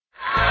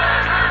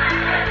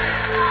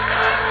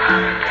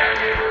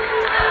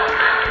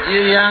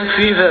Dear young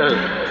people,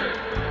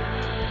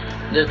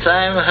 the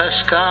time has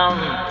come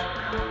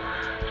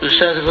to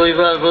say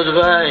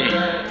goodbye.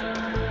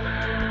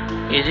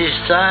 It is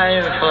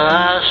time for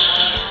us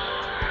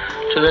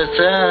to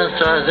return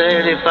to our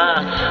daily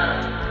path.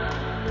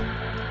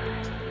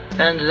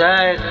 And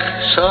like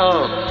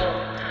salt,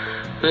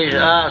 which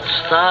adds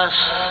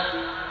taste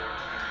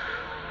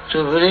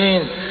to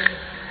bring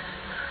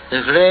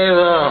the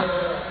flavor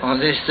on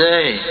this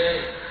day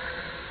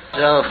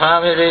to our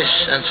families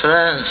and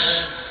friends,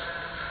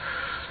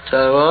 to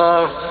our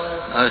work,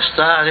 our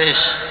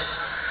studies,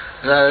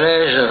 and our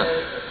leisure.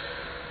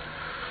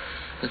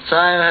 The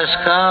time has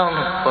come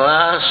for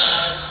us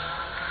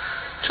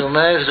to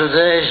make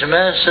today's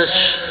message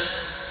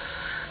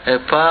a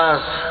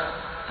part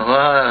of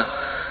our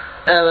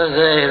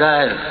everyday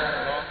life.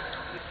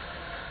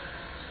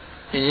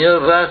 In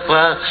your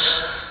backpacks,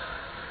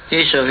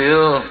 each of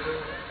you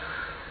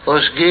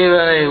was given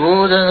a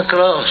wooden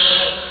cross.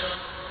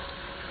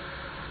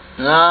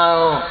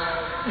 Now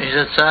is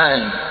the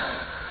time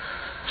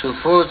to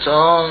put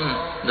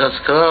on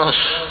that cross.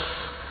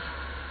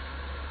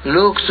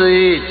 Look to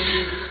it,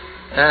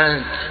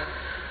 and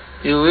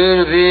you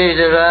will be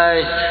the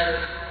light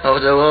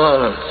of the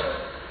world.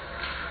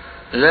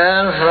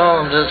 Learn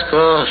from that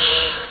cross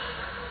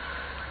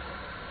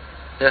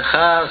the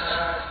heart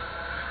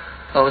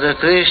of the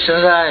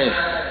Christian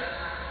life,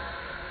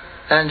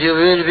 and you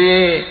will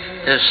be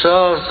the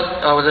salt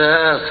of the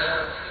earth.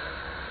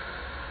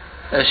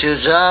 As you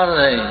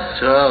journey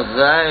throughout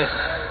life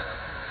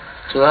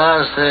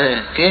towards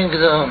the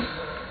kingdom,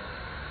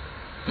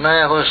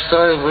 may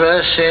apostolic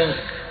blessing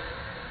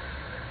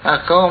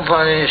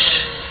accompanies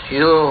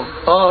you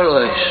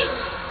always.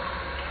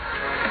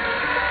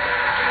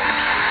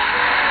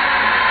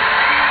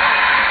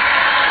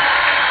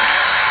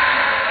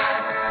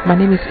 My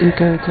name is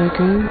Ugo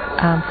Dogu.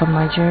 I'm from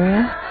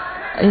Nigeria.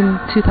 In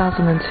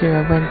 2002,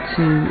 I went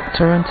to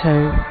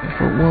Toronto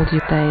for World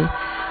Youth Day,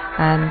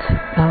 and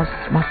that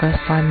was my first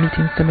time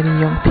meeting so many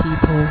young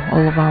people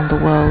all around the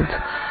world,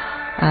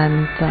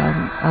 and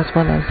as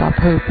well as our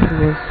Pope,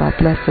 who was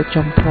Blessed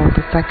John Paul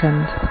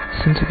II,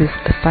 soon to be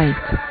a saint.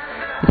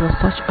 It was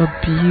such a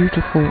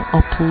beautiful,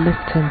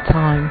 uplifting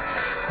time.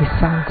 We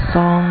sang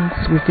songs,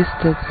 we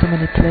visited so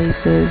many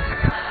places.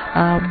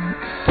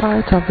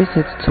 Prior to our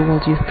visit to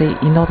World Youth Day,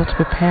 in order to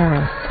prepare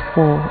us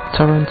for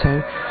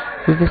Toronto,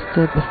 we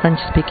visited the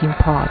French-speaking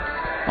parts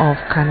of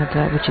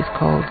Canada, which is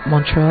called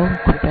Montreal,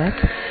 Quebec,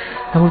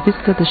 and we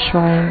visited the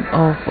shrine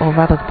or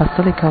rather the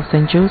Basilica of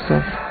St.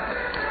 Joseph,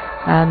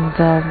 and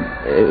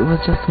it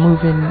was just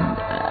moving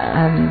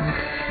and,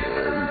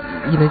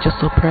 just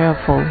so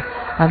prayerful.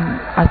 And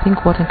I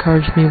think what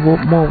encouraged me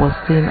more was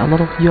seeing a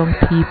lot of young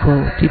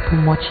people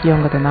much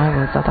younger than I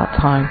was at that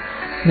time,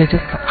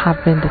 just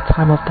having the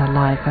time of their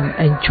life and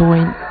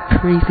enjoying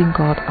praising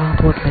God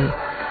outwardly.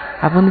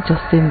 I've only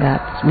just seen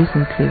that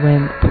recently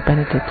when Pope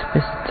Benedict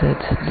visited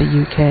the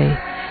UK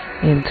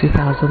in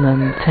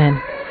 2010,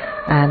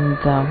 and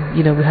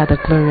we had a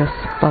glorious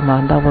summer,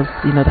 and that was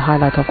the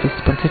highlight of his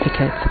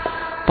pontificate.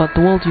 But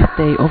the World Youth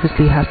Day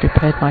obviously has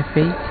prepared my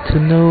faith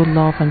to know,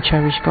 love, and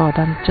cherish God,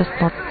 and just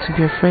not to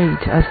be afraid,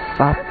 as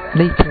our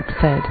late Pope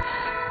said.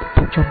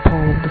 Pope John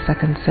Paul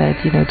II said,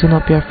 do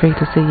not be afraid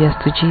to say yes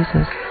to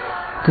Jesus.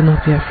 Do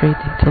not be afraid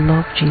to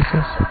love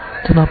Jesus.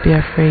 Do not be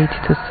afraid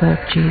to serve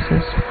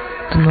Jesus.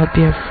 Do not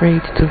be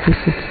afraid to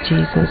visit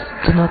Jesus.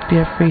 Do not be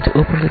afraid to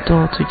open the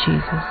door to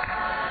Jesus.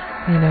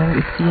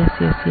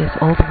 It's yes,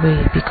 all the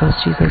way, because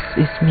Jesus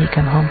is meek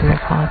and humble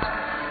of heart.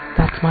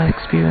 That's my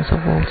experience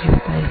of World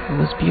Youth Day. It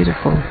was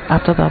beautiful.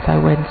 After that, I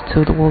went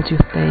to the World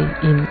Youth Day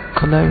in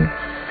Cologne,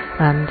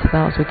 and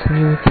that was with the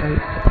new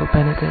Pope, Pope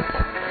Benedict.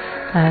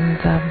 And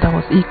that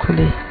was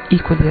equally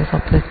as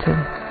uplifting.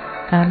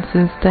 And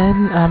since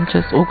then, I'm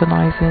just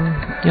organizing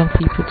young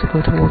people to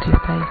go to World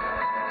Youth Day.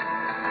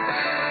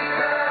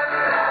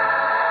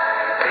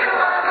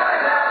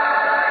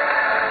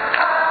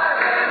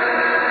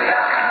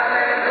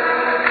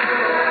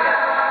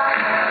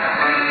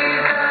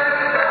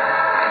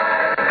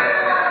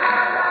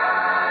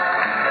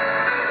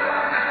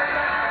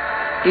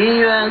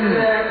 Even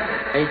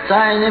a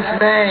tiny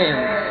flame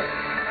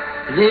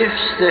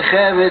lifts the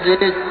heavy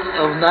deed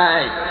of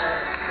night.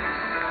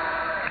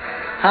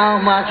 How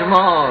much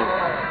more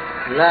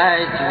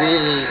light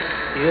will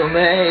you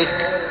make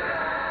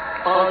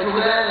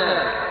altogether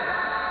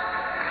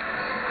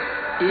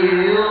if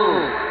you,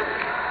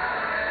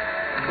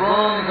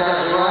 born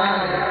as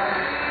one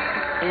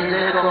in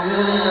the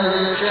communion of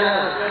the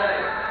Church,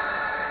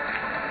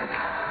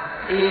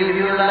 if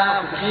you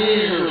love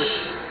Jesus,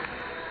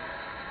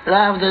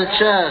 love the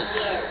Church,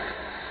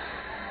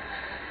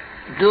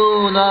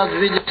 do not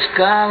be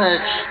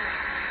discouraged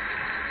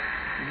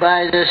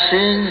by the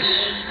sins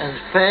and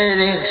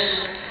failings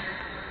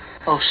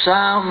of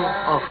some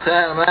of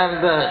her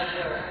members,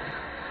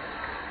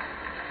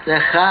 the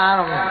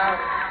harm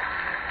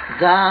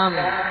done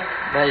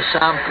by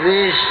some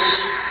priests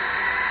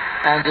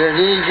and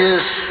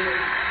religious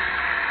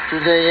to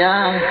the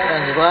young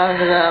and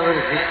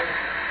vulnerable.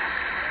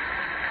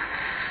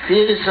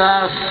 fills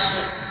us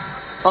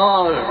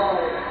all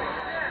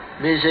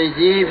with a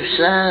deep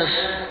sense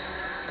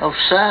of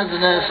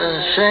sadness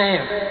and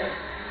shame.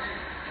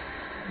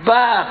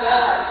 But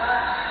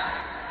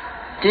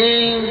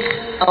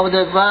think of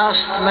the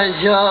vast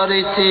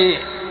majority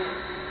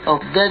of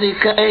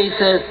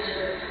dedicated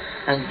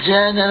and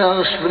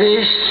generous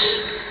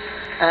priests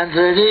and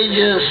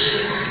religious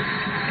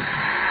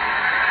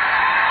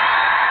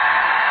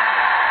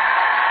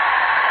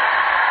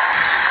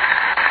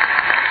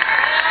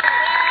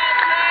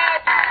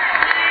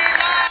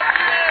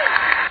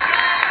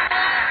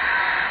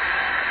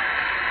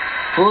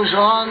whose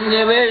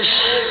only wish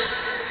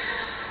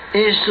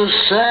is to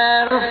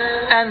serve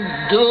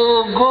and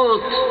do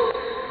good.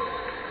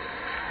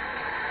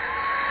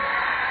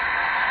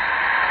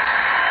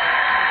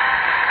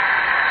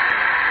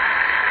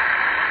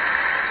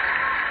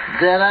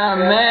 There are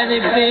many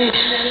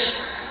priests,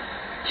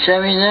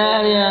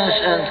 seminarians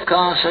and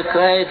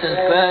consecrated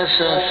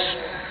persons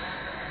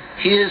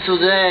here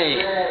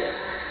today.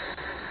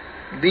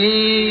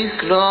 Be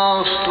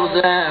close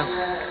to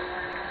them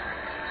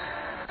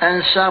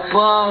and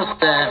support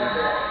them,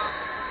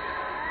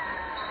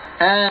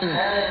 and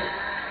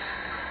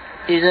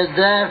in the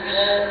depths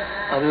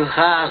of your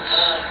hearts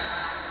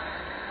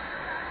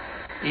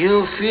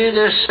you feel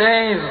the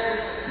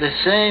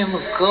same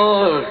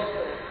call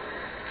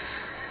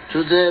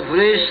to the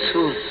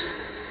priesthood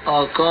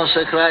or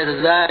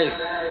consecrated life.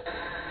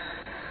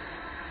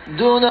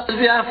 Do not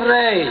be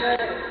afraid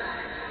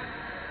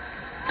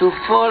to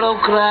follow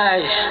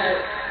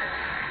Christ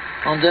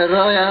on the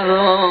royal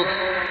road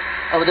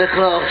of the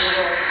cross.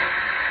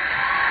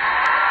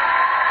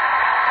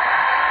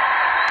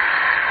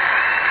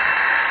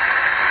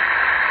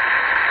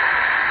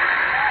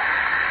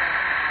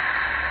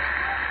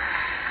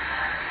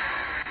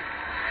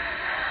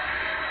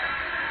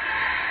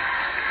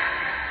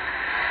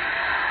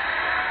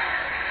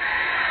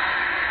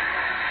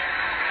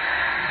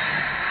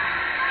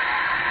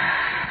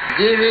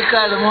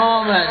 Difficult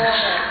moments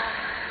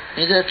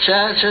in the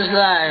church's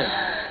life,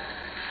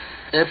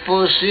 the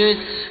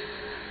pursuit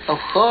of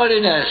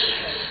holiness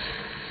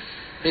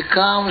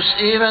becomes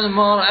even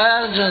more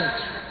urgent.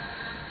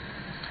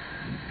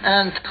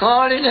 And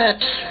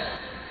holiness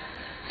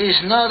is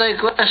not a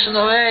question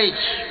of age.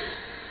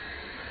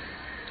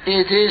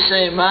 It is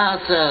a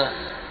matter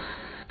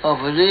of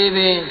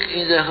living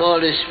in the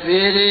Holy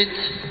Spirit,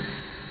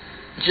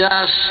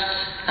 just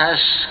as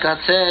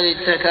Kateri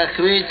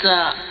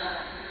Tekakwita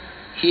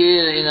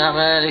here in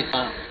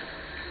America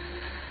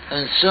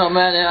and so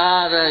many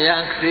other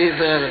young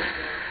people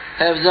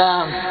have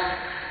done.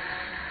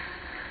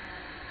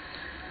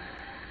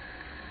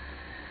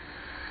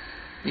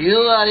 You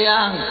are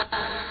young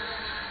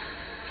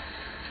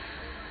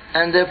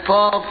and the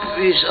Pope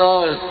is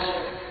old.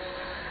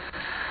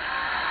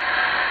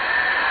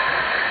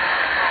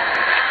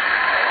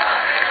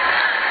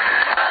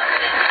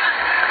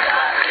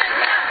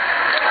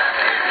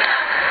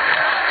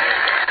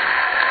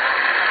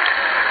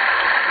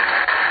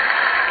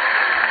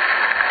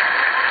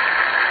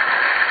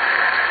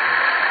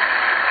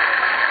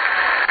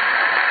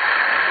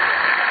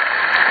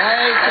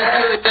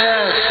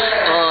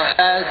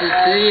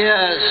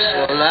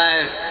 Of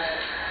life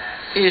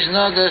is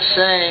not the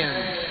same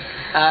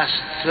as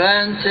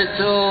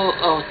 22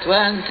 or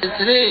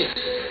 23.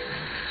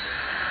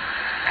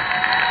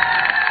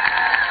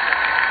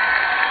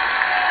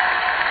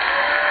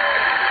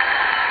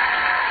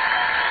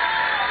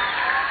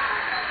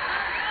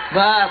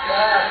 But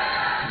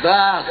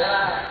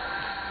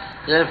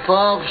the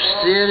Pope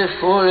still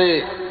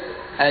fully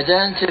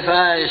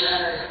identifies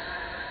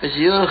with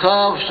your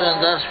hopes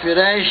and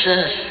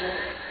aspirations.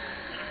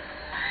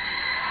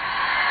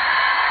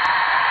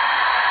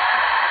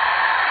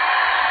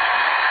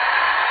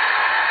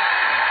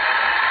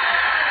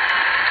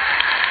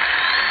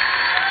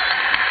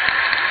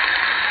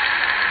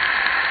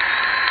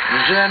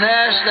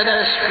 Jeunesse de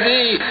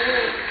l'esprit,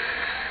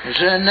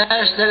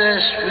 jeunesse de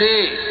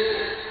l'esprit.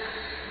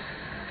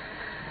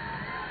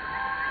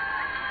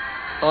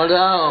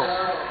 Although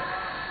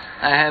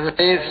I have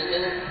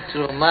lived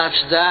through much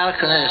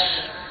darkness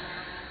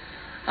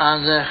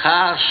under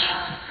harsh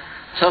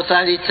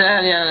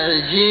totalitarian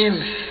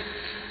regimes,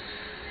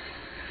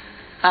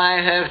 I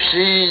have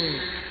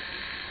seen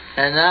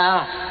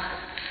enough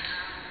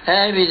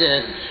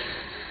evidence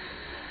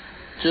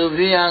to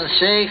be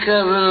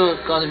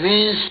unshakably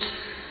convinced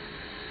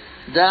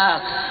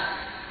that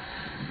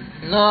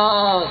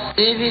no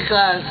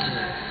difficulty,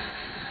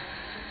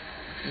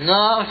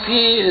 no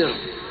fear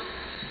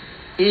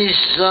is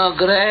so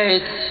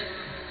great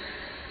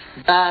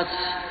that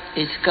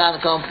it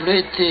can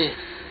completely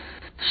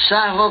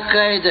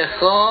suffocate the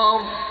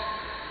hope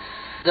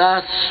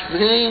that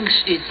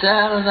springs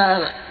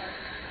eternal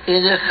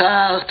in the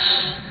hearts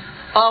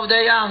of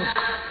the young.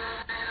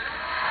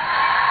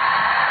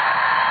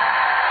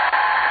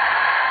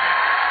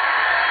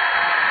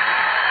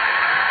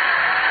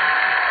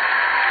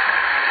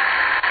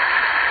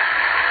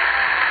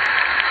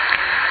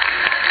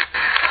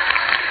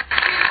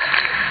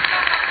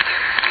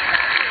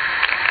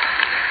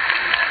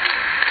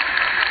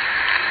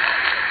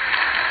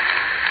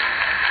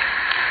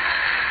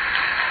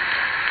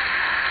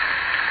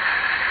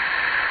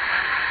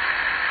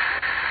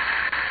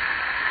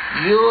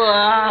 You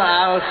are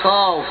our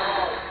hope.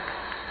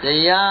 The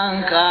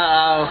young are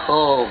our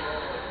hope.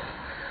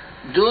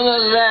 Do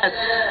not let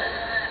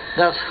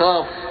that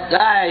hope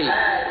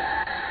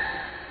die.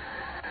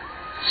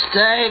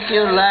 Stake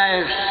your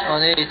lives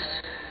on it.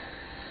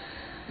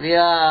 We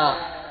are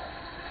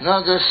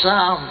not the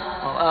sum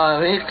of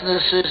our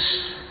weaknesses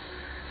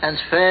and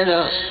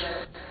failures.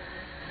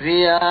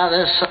 We are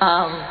the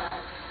sum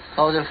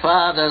of the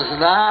Father's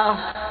love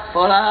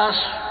for us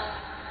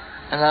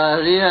and our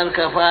real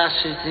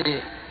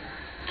capacity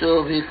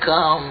to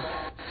become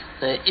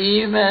the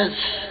image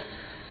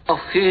of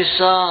His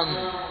Son,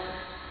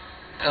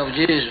 of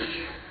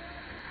Jesus.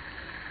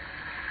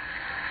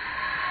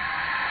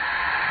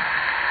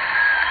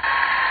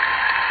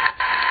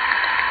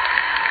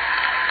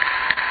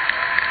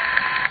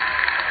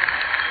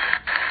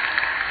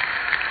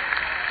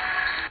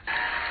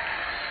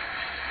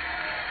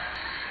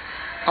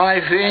 I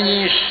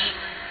finish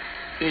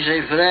with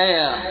a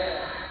prayer.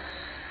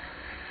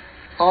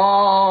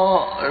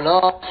 Oh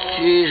Lord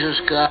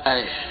Jesus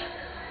Christ,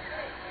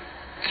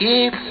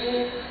 keep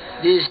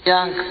these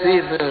young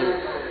people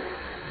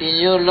in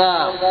your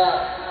love.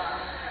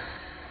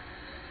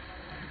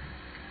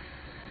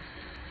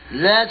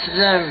 Let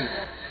them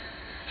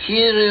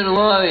hear your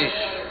voice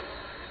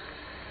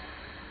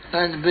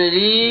and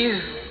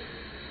believe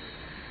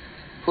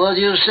what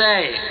you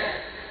say.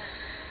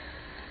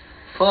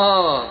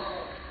 For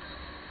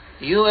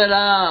you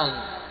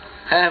alone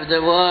have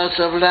the words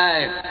of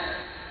life.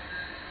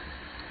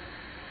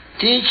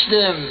 Teach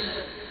them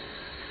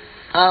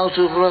how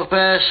to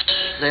profess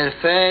their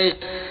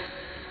faith,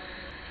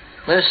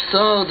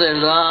 restore their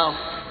love,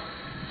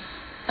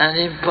 and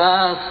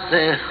impart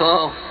their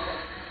hope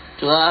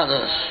to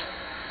others.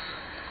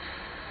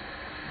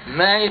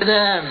 Make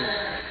them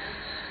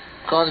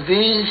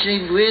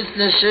convincing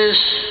witnesses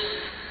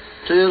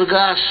to your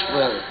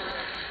gospel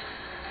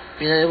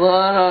in a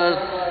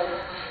world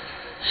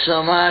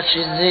so much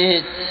in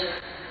need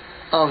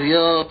of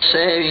your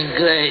saving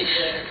grace.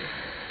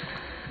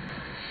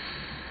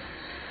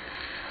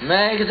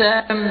 Make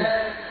them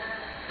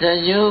the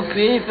new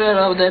people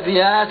of the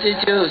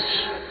Beatitudes,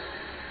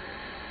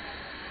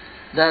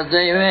 that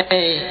they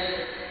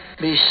may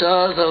be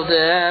salt of the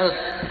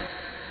earth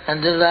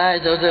and the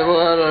light of the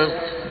world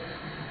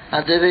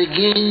at the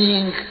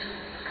beginning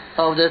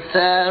of the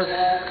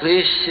third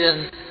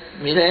Christian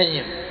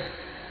millennium.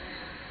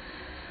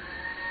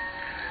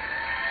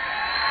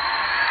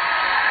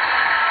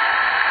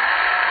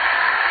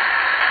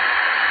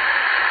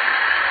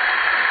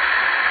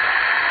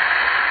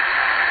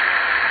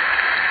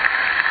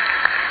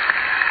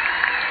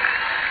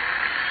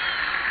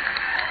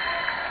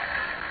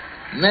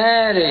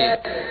 Mary,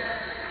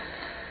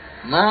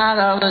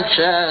 Mother of the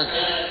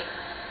Church,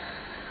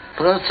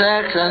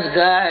 protect and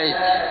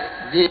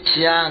guide these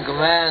young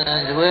men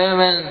and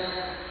women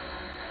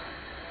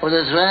of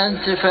the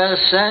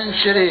 21st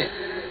century.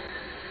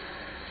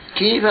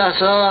 Keep us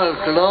all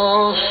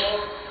close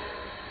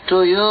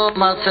to your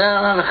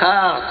maternal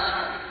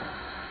heart.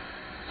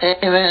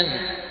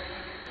 Amen.